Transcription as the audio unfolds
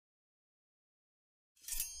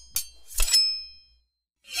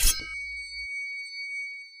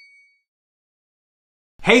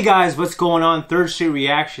Hey guys, what's going on? Third Street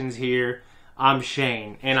Reactions here. I'm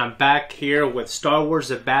Shane, and I'm back here with Star Wars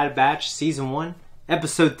The Bad Batch Season 1,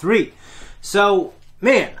 Episode 3. So,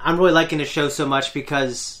 man, I'm really liking the show so much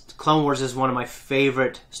because Clone Wars is one of my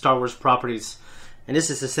favorite Star Wars properties. And this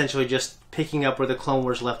is essentially just picking up where the Clone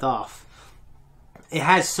Wars left off. It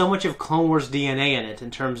has so much of Clone Wars DNA in it in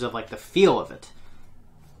terms of like the feel of it.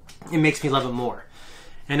 It makes me love it more.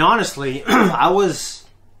 And honestly, I was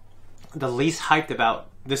the least hyped about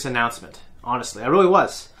this announcement. Honestly, I really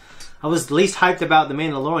was. I was the least hyped about The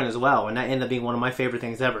Mandalorian as well, and that ended up being one of my favorite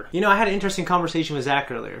things ever. You know, I had an interesting conversation with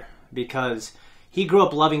Zach earlier because he grew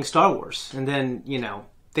up loving Star Wars, and then, you know,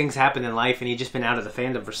 things happened in life and he'd just been out of the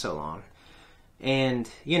fandom for so long. And,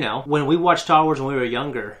 you know, when we watched Star Wars when we were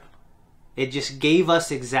younger, it just gave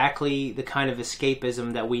us exactly the kind of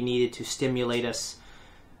escapism that we needed to stimulate us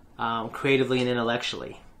creatively and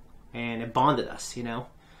intellectually. And it bonded us, you know.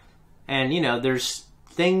 And, you know, there's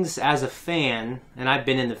things as a fan, and I've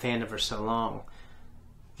been in the fandom for so long,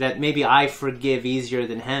 that maybe I forgive easier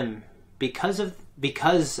than him because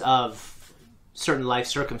of certain life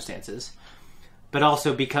circumstances. But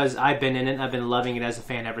also because I've been in it and I've been loving it as a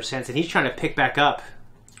fan ever since. And he's trying to pick back up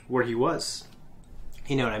where he was.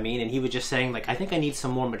 You know what I mean? And he was just saying, like, I think I need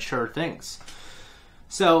some more mature things.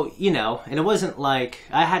 So, you know, and it wasn't like,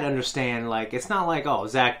 I had to understand, like, it's not like, oh,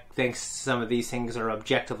 Zach thinks some of these things are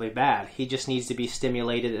objectively bad. He just needs to be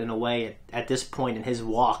stimulated in a way at this point in his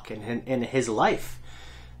walk and in his life,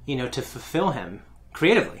 you know, to fulfill him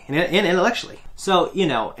creatively and intellectually. So, you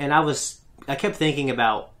know, and I kept thinking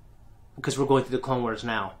about, because we're going through the Clone Wars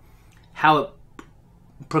now, how it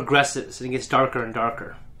progresses and it gets darker and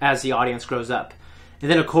darker as the audience grows up. And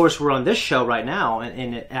then, of course, we're on this show right now,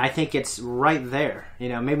 and I think it's right there. You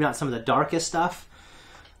know, maybe not some of the darkest stuff,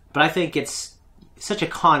 but I think it's such a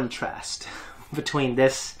contrast between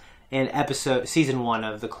this and Season 1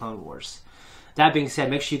 of the Clone Wars. That being said,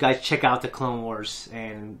 make sure you guys check out the Clone Wars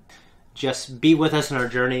and just be with us in our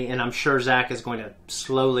journey, and I'm sure Zach is going to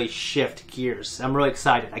slowly shift gears. I'm really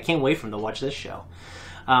excited. I can't wait for him to watch this show.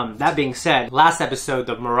 That being said, last episode,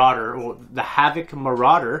 the Marauder, or the Havoc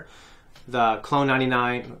Marauder, the Clone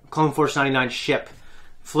Force 99 ship,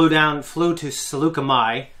 flew to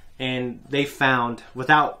Saleucami, and they found,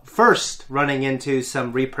 without first running into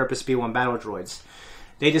some repurposed B-1 battle droids,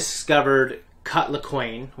 they discovered Cut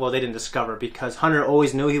Lawquane. Well, they didn't discover because Hunter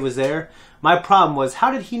always knew he was there. My problem was,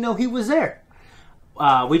 how did he know he was there?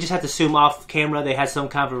 We just had to assume off camera they had some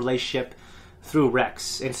kind of relationship through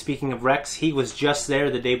Rex. And speaking of Rex, he was just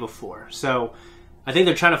there the day before. So I think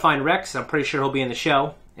they're trying to find Rex. I'm pretty sure he'll be in the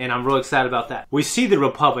show, and I'm really excited about that. We see the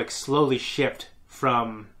Republic slowly shift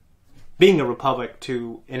from being a Republic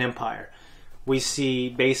to an Empire. We see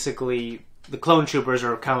basically the clone troopers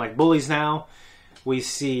are kind of like bullies now. We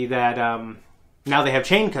see that now they have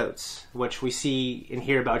chain codes, which we see and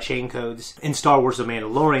hear about chain codes in Star Wars The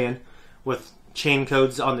Mandalorian, with chain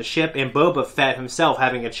codes on the ship, and Boba Fett himself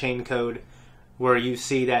having a chain code where you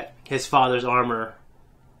see that his father's armor,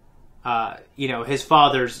 you know, his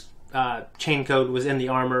father's chain code was in the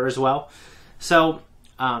armor as well. So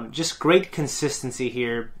just great consistency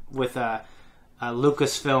here with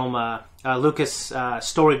Lucasfilm, Lucas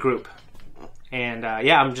Story Group. And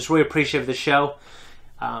yeah, I'm just really appreciative of the show.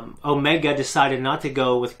 Omega decided not to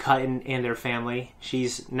go with Cut and their family.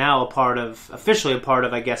 She's now officially a part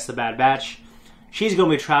of, I guess, the Bad Batch. She's going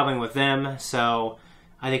to be traveling with them, so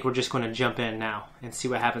I think we're just going to jump in now and see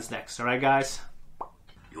what happens next. All right, guys?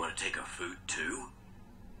 You want to take our food too?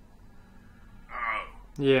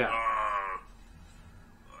 Yeah.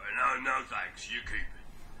 No thanks. You keep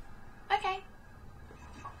it. Okay.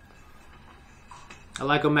 I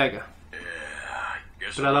like Omega. Yeah, I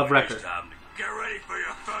guess But I love Wrecker. Time to get ready for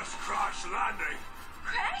your first crash landing.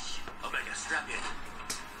 Crash? Omega, strap in.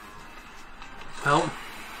 Well,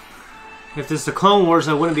 if this is the Clone Wars,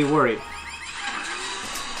 I wouldn't be worried.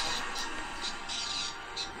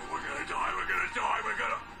 We're gonna die. We're gonna die. We're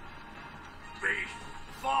gonna be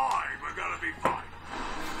fine. We're gonna be fine.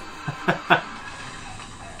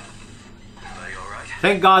 Are you alright?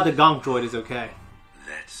 Thank God the Gonk droid is okay.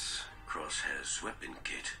 That's Crosshair's weapon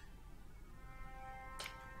kit.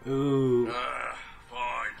 Ooh.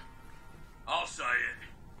 Fine. I'll say it.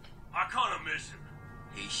 I kinda miss him.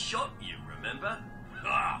 He shot you, remember?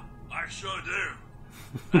 Ah, I sure do.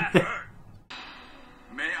 That hurt.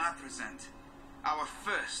 May I present our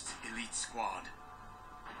first elite squad.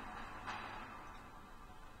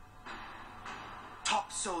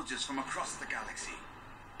 Top soldiers from across the galaxy.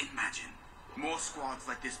 Imagine more squads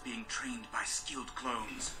like this being trained by skilled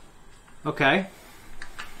clones. Okay.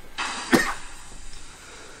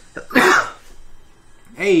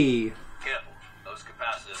 Hey. Careful. Those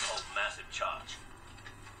capacitors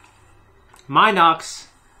Minox.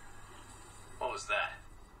 What was that?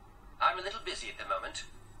 I'm a little busy at the moment.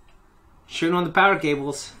 Shooting on the power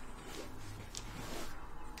cables.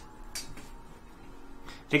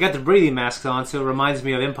 They got the breathing masks on, so it reminds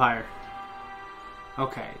me of Empire.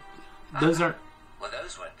 Okay. Those aren't... Well,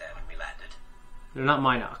 those weren't there when we landed. They're not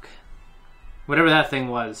Minoc. Whatever that thing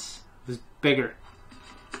was bigger.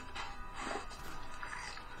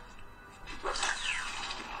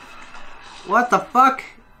 What the fuck?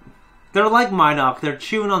 They're like Minoc. They're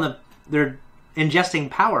chewing on the... They're ingesting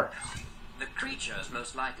power. The creature is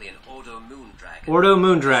most likely an Ordo Moondragon. Ordo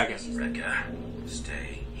Moondragon. Wrecker,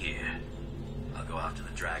 stay here. I'll go after the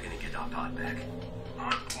dragon and get our pod back.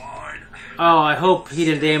 I'm fine. Oh, I hope he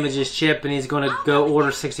didn't damage his chip and he's going to go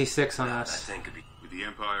Order 66 on That us. thing could be... With the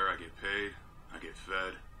Empire, I get paid, I get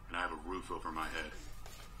fed, and I have a roof over my head.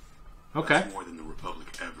 Okay. That's more than the Republic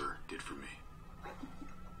ever did for me.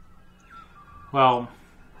 Well,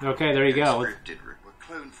 okay, there you go. Scripted where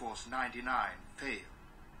Clone Force 99 failed.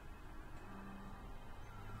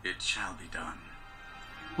 It shall be done.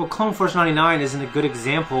 Well, Clone Force 99 isn't a good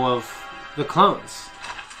example of the clones.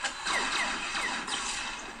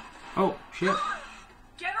 Oh, shit.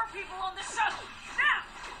 Get our people on the shuttle! Now!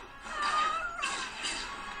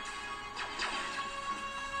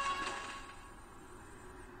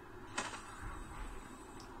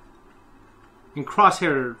 And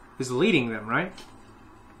Crosshair is leading them, right?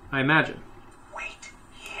 I imagine. Wait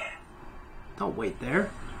here. Don't wait there.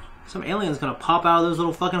 Some alien's gonna pop out of those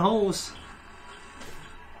little fucking holes.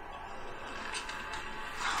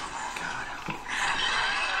 Oh my god.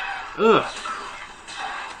 Ugh.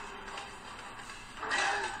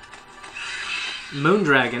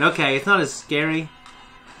 Moondragon. Okay, it's not as scary.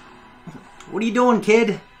 What are you doing,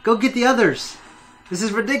 kid? Go get the others. This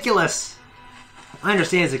is ridiculous. I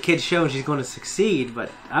understand it's a kid's show and she's going to succeed,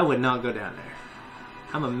 but I would not go down there.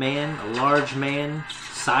 I'm a man, a large man,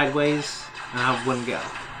 sideways, and I wouldn't go.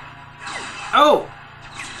 Oh!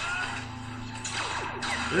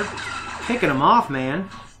 They're picking him off, man.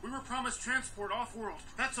 We were promised transport off-world,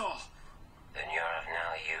 that's all. Then you're of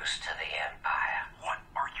no use to the Empire. What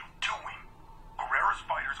are you doing? Guerrera's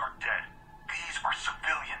fighters are dead. These are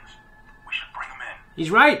civilians. We should bring them in.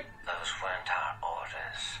 He's right. Those weren't our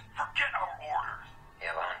orders. Forget our orders.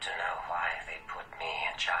 You want to know why they put me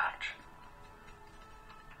in charge?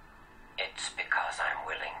 It's because I'm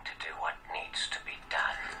willing to do what needs to be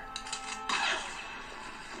done.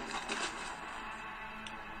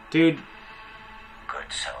 Dude,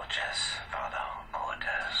 Good soldiers follow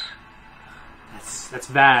orders. that's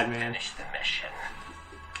bad, man. Finish the mission.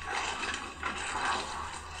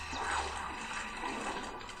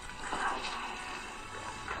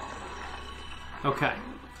 Okay.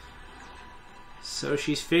 So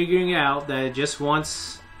she's figuring out that it just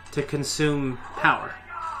wants to consume power.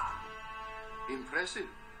 Impressive.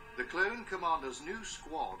 The clone commander's new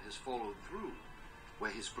squad has followed through,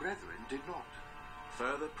 where his brethren did not.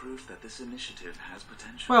 Further proof that this initiative has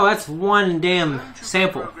potential. Well, that's one damn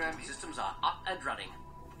sample. Program Systems are up and running.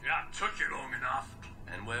 Yeah, it took you long enough.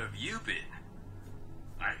 And where have you been?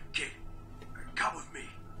 Hey, kid, come with me.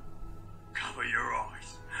 Cover your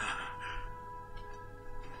eyes.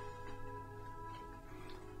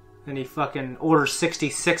 And he fucking Order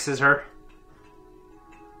 66s her.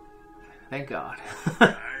 Thank God.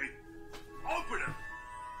 Hey, open them.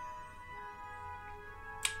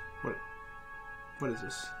 What is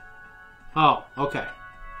this? Oh, okay.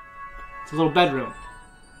 It's a little bedroom.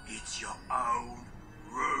 It's your own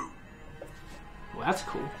room. Well, that's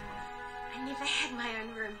cool. I never had my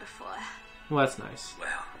own room before. Well, that's nice.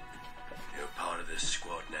 Well, you're part of this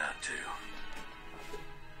squad now, too.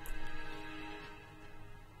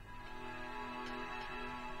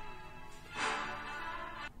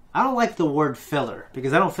 I don't like the word filler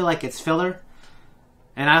because I don't feel like it's filler.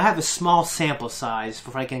 And I have a small sample size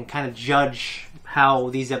before I can kind of judge how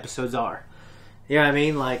these episodes are. You know what I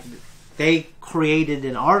mean? Like, they created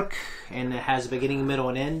an arc and it has a beginning, middle,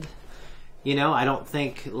 and end. You know, I don't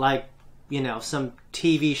think like, you know, some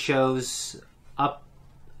TV shows up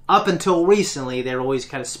until recently, they're always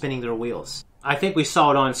kind of spinning their wheels. I think we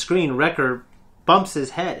saw it on screen. Wrecker bumps his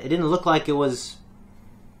head. It didn't look like it was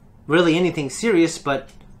really anything serious, but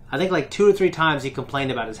I think like 2 or 3 times he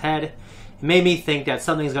complained about his head. It made me think that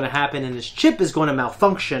something's going to happen and his chip is going to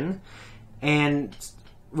malfunction and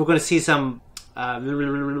we're going to see some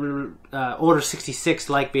Order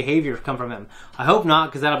 66-like behavior come from him. I hope not,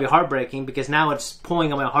 because that'll be heartbreaking, because now it's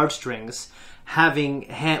pulling on my heartstrings having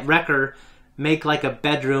Wrecker make like a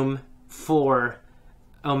bedroom for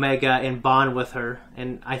Omega and bond with her.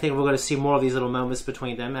 And I think we're going to see more of these little moments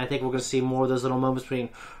between them. I think we're going to see more of those little moments between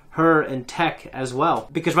her and Tech as well.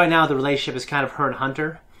 Because right now the relationship is kind of her and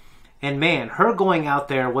Hunter. And man, her going out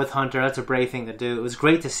there with Hunter, that's a brave thing to do. It was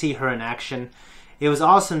great to see her in action. It was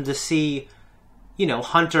awesome to see, you know,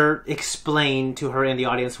 Hunter explain to her in the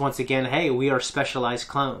audience once again, hey, we are specialized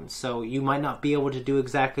clones, so you might not be able to do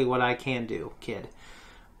exactly what I can do, kid.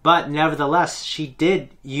 But nevertheless, she did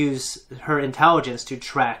use her intelligence to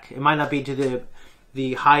track. It might not be to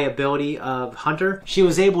the high ability of Hunter. She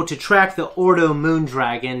was able to track the Ordo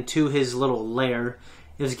Moondragon to his little lair.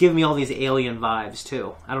 It was giving me all these alien vibes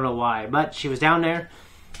too. I don't know why, but she was down there.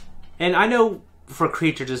 And I know for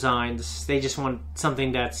creature designs, they just want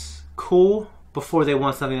something that's cool before they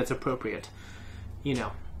want something that's appropriate. You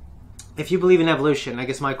know, if you believe in evolution, I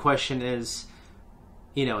guess my question is,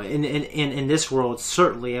 you know, in this world,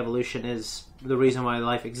 certainly evolution is the reason why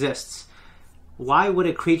life exists. Why would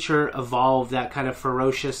a creature evolve that kind of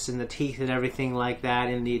ferocious in the teeth and everything like that,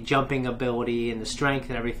 and the jumping ability and the strength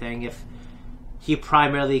and everything, if he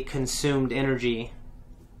primarily consumed energy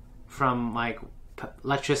from like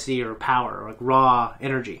electricity or power, or like raw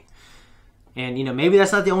energy? And you know, maybe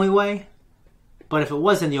that's not the only way, but if it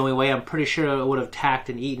wasn't the only way, I'm pretty sure it would have attacked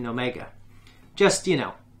and eaten Omega. Just, you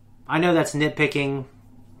know, I know that's nitpicking,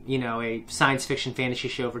 you know, a science fiction fantasy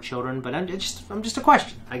show for children, but I'm just a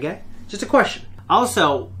question, I get? Just a question.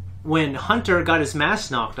 Also, when Hunter got his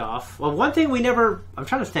mask knocked off, well, one thing I'm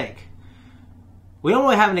trying to think. We don't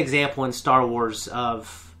really have an example in Star Wars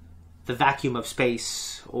of the vacuum of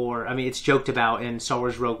space, or, I mean, it's joked about in Star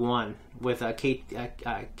Wars Rogue One with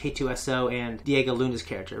K2SO and Diego Luna's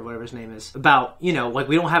character, whatever his name is, about, you know, like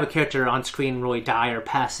we don't have a character on screen really die or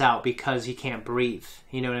pass out because he can't breathe.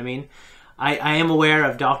 You know what I mean? I am aware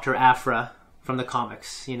of Dr. Aphra from the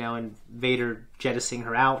comics, you know, and Vader jettisoning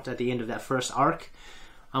her out at the end of that first arc.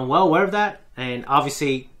 I'm well aware of that, and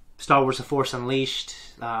obviously Star Wars The Force Unleashed,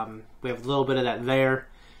 we have a little bit of that there.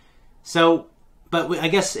 So, but I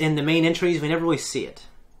guess in the main entries, we never really see it.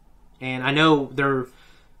 And I know they're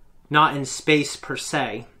not in space per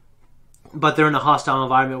se, but they're in a hostile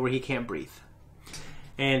environment where he can't breathe.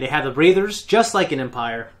 And they have the breathers, just like in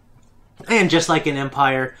Empire. And just like in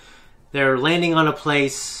Empire, they're landing on a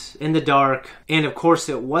place in the dark. And of course,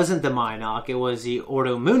 it wasn't the Mynock, it was the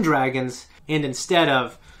Ordo Moondragons. And instead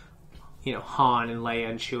of, you know, Han and Leia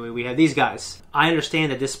and Chewie, we had these guys. I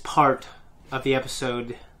understand that this part of the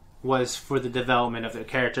episode was for the development of the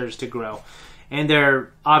characters to grow. And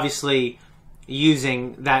they're obviously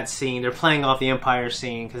using that scene. They're playing off the Empire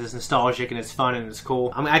scene because it's nostalgic and it's fun and it's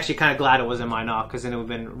cool. I'm actually kind of glad it wasn't Mynock, because then it would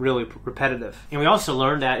have been really repetitive. And we also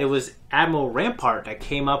learned that it was Admiral Rampart that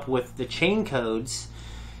came up with the chain codes.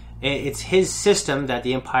 It's his system that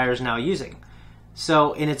the Empire is now using.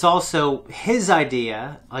 So, and it's also his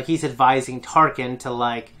idea, like he's advising Tarkin to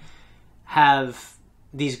like have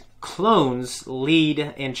these clones lead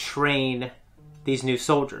and train these new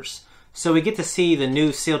soldiers. So we get to see the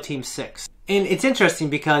new SEAL Team 6. And it's interesting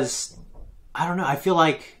because, I don't know, I feel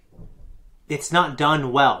like it's not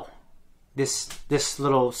done well, this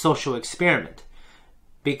little social experiment.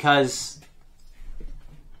 Because,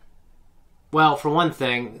 well, for one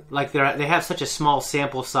thing, like they have such a small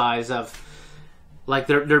sample size of, like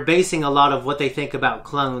they're basing a lot of what they think about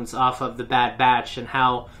clones off of the Bad Batch and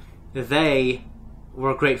how they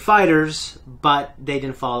were great fighters, but they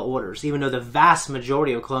didn't follow orders, even though the vast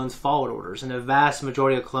majority of clones followed orders, and the vast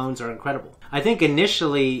majority of clones are incredible. I think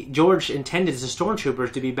initially George intended the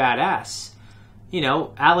stormtroopers to be badass. You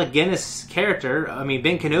know, Alec Guinness' character, I mean,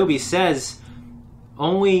 Ben Kenobi says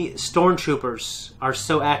only stormtroopers are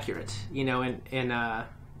so accurate, you know, in A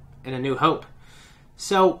New Hope.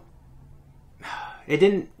 So it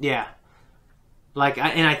didn't, yeah. Like,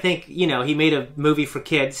 and I think, you know, he made a movie for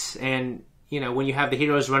kids, and you know, when you have the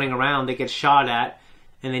heroes running around, they get shot at,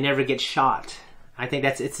 and they never get shot. I think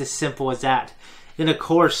it's as simple as that. Then, of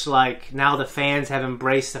course, like, now the fans have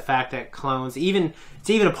embraced the fact that clones, it's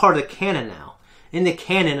even a part of the canon now. In the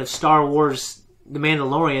canon of Star Wars, The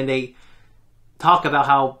Mandalorian, they talk about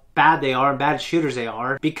how bad they are and bad shooters they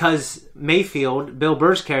are, because Mayfield, Bill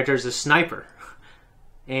Burr's character, is a sniper.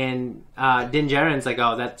 And Din Djarin's like,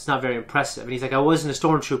 oh, that's not very impressive. And he's like, I wasn't a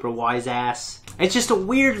stormtrooper, wise ass. It's just a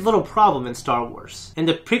weird little problem in Star Wars. In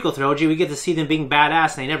the prequel trilogy, we get to see them being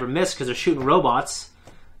badass, and they never miss because they're shooting robots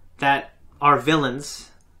that are villains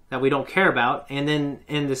that we don't care about. And then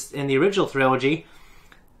in the original trilogy,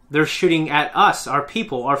 they're shooting at us, our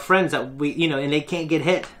people, our friends that we, you know, and they can't get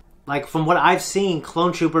hit. Like, from what I've seen,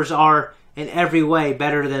 clone troopers are in every way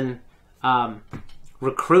better than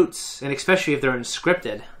recruits, and especially if they're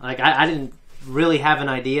unscripted. Like, I didn't really have an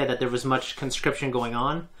idea that there was much conscription going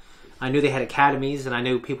on. I knew they had academies, and I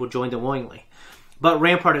knew people joined them willingly. But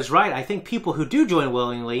Rampart is right. I think people who do join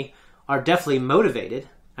willingly are definitely motivated.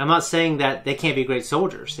 I'm not saying that they can't be great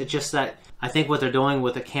soldiers. It's just that I think what they're doing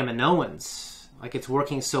with the Kaminoans, like, it's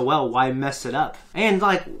working so well. Why mess it up? And,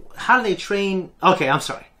 like, how do they train? Okay, I'm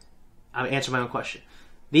sorry. I answered my own question.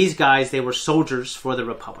 These guys, they were soldiers for the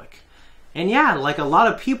Republic. And yeah, like a lot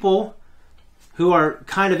of people who are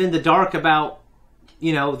kind of in the dark about,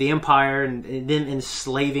 you know, the Empire and them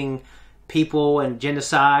enslaving people and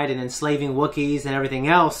genocide and enslaving Wookiees and everything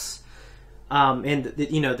else, and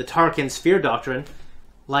the Tarkin Sphere Doctrine,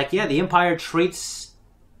 like, yeah, the Empire treats,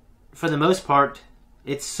 for the most part,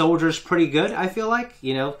 its soldiers pretty good, I feel like.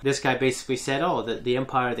 You know, this guy basically said, oh, the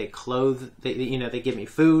Empire, they clothe, they give me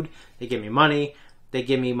food, they give me money, they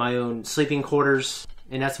give me my own sleeping quarters,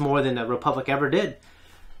 and that's more than the Republic ever did.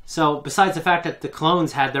 So, besides the fact that the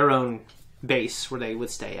clones had their own base where they would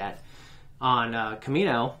stay at on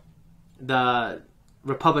Kamino, the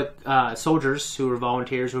Republic soldiers who were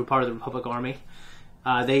volunteers, who were part of the Republic Army,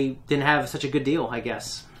 they didn't have such a good deal, I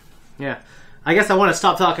guess. Yeah. I guess I want to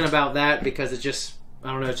stop talking about that because it's just,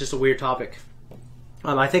 I don't know, it's just a weird topic.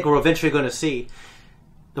 I think we're eventually going to see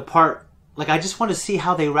the part, like, I just want to see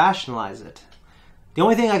how they rationalize it. The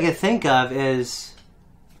only thing I can think of is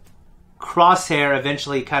Crosshair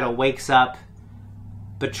eventually kind of wakes up,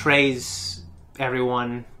 betrays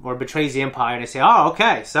everyone, or betrays the Empire, and they say, oh,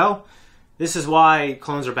 okay, so this is why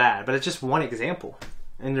clones are bad. But it's just one example.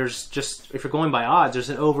 And there's just, if you're going by odds, there's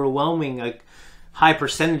an overwhelming high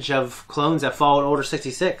percentage of clones that followed Order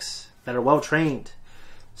 66 that are well trained.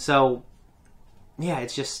 So, yeah,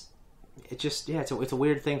 it's a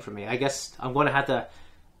weird thing for me. I guess I'm going to have to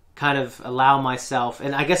kind of allow myself,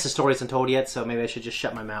 and I guess the story isn't told yet, so maybe I should just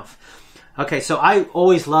shut my mouth. Okay, so I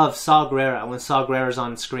always love Saw Gerrera when Saw Gerrera's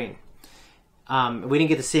on screen. We didn't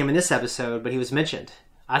get to see him in this episode, but he was mentioned.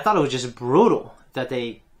 I thought it was just brutal that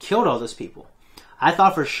they killed all those people. I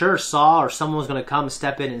thought for sure Saw or someone was going to come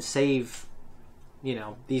step in and save, you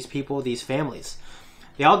know, these people, these families.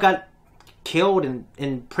 They all got killed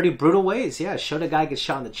in pretty brutal ways. Yeah, it showed a guy get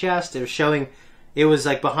shot in the chest. It was showing, it was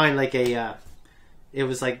like behind like a, it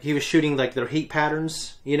was like he was shooting like their heat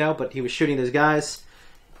patterns, you know, but he was shooting those guys.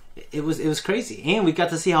 It was crazy. And we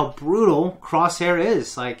got to see how brutal Crosshair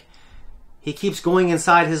is. Like, he keeps going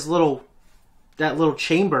inside his that little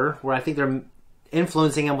chamber where I think they're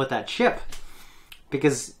influencing him with that chip.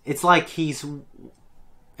 Because it's like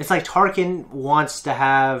Tarkin wants to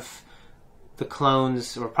have the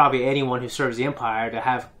clones, or probably anyone who serves the Empire, to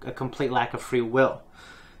have a complete lack of free will.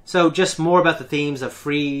 So just more about the themes of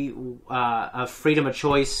freedom of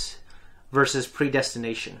choice versus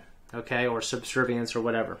predestination, okay, or subservience or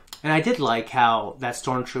whatever. And I did like how that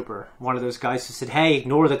stormtrooper, one of those guys who said, hey,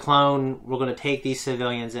 ignore the clone, we're going to take these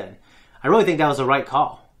civilians in. I really think that was the right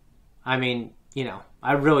call. I mean, you know,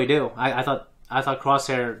 I really do. I thought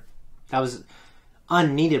Crosshair, that was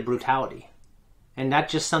unneeded brutality. And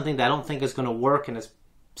that's just something that I don't think is going to work in a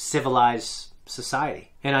civilized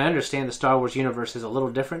society. And I understand the Star Wars universe is a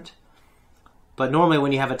little different, but normally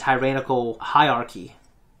when you have a tyrannical hierarchy,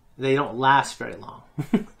 they don't last very long.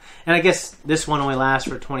 And I guess this one only lasts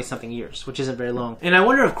for 20-something years, which isn't very long. And I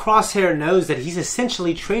wonder if Crosshair knows that he's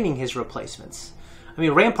essentially training his replacements. I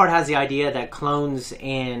mean, Rampart has the idea that clones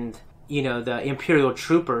and, you know, the Imperial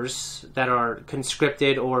troopers that are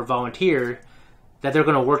conscripted or volunteer, that they're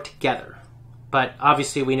going to work together. But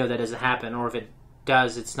obviously we know that doesn't happen, or if it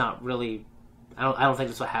does, it's not really, I don't think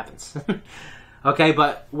that's what happens. Okay,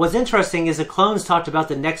 but what's interesting is the clones talked about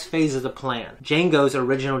the next phase of the plan. Jango's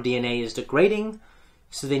original DNA is degrading,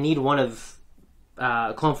 so they need one of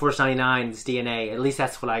Clone Force 99's DNA. At least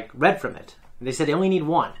that's what I read from it. They said they only need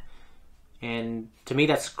one. And to me,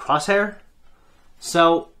 that's Crosshair.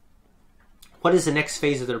 So, what is the next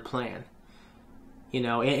phase of their plan? You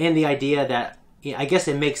know, and the idea that, you know, I guess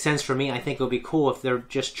it makes sense for me. I think it would be cool if they're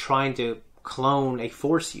just trying to clone a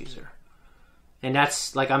Force user. And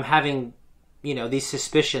that's, like, I'm having, you know, these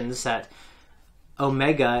suspicions that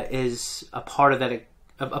Omega is a part of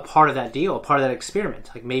that deal, a part of that experiment.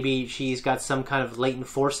 Like, maybe she's got some kind of latent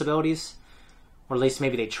Force abilities, or at least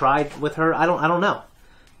maybe they tried with her. I don't know.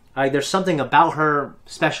 There's something about her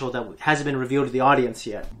special that hasn't been revealed to the audience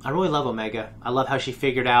yet. I really love Omega. I love how she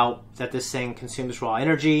figured out that this thing consumes raw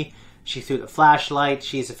energy. She threw the flashlight.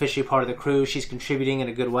 She's officially part of the crew. She's contributing in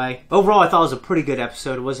a good way. Overall, I thought it was a pretty good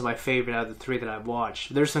episode. It wasn't my favorite out of the three that I've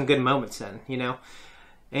watched. There's some good moments in, you know.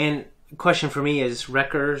 And the question for me is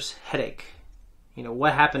Wrecker's headache. You know,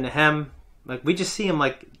 what happened to him? Like, we just see him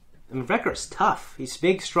like, I mean, Wrecker's tough. He's a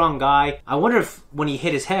big, strong guy. I wonder if when he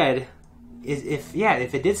hit his head, if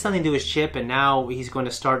it did something to his chip and now he's going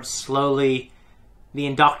to start slowly the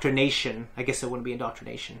indoctrination. I guess it wouldn't be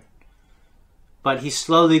indoctrination. but he's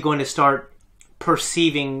slowly going to start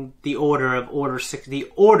perceiving the Order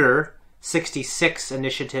 66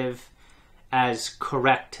 initiative as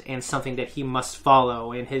correct and something that he must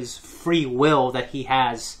follow, and his free will that he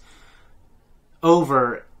has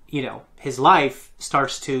over, you know, his life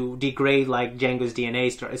starts to degrade like Django's DNA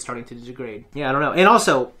is starting to degrade. Yeah, I don't know. And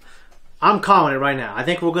also, I'm calling it right now. I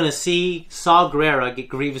think we're going to see Saw Gerrera get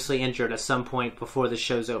grievously injured at some point before the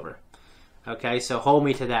show's over. Okay, so hold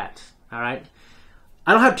me to that. All right?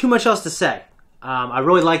 I don't have too much else to say. I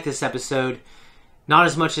really like this episode. Not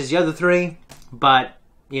as much as the other three, but,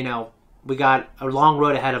 you know, we got a long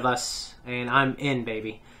road ahead of us, and I'm in,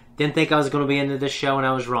 baby. Didn't think I was going to be into this show, and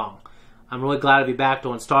I was wrong. I'm really glad to be back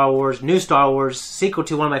doing Star Wars, new Star Wars, sequel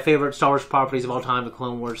to one of my favorite Star Wars properties of all time, The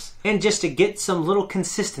Clone Wars. And just to get some little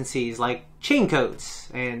consistencies, like chain codes,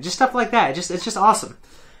 and just stuff like that. It's just awesome.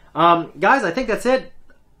 Guys, I think that's it.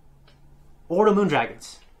 Order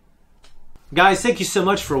Moondragons. Guys, thank you so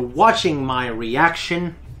much for watching my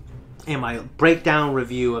reaction and my breakdown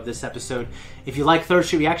review of this episode. If you like Third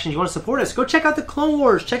Street Reactions, you want to support us, go check out The Clone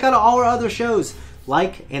Wars. Check out all our other shows.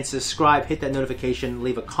 Like and subscribe, hit that notification,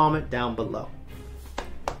 leave a comment down below.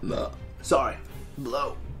 Sorry.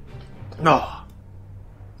 Below. Oh.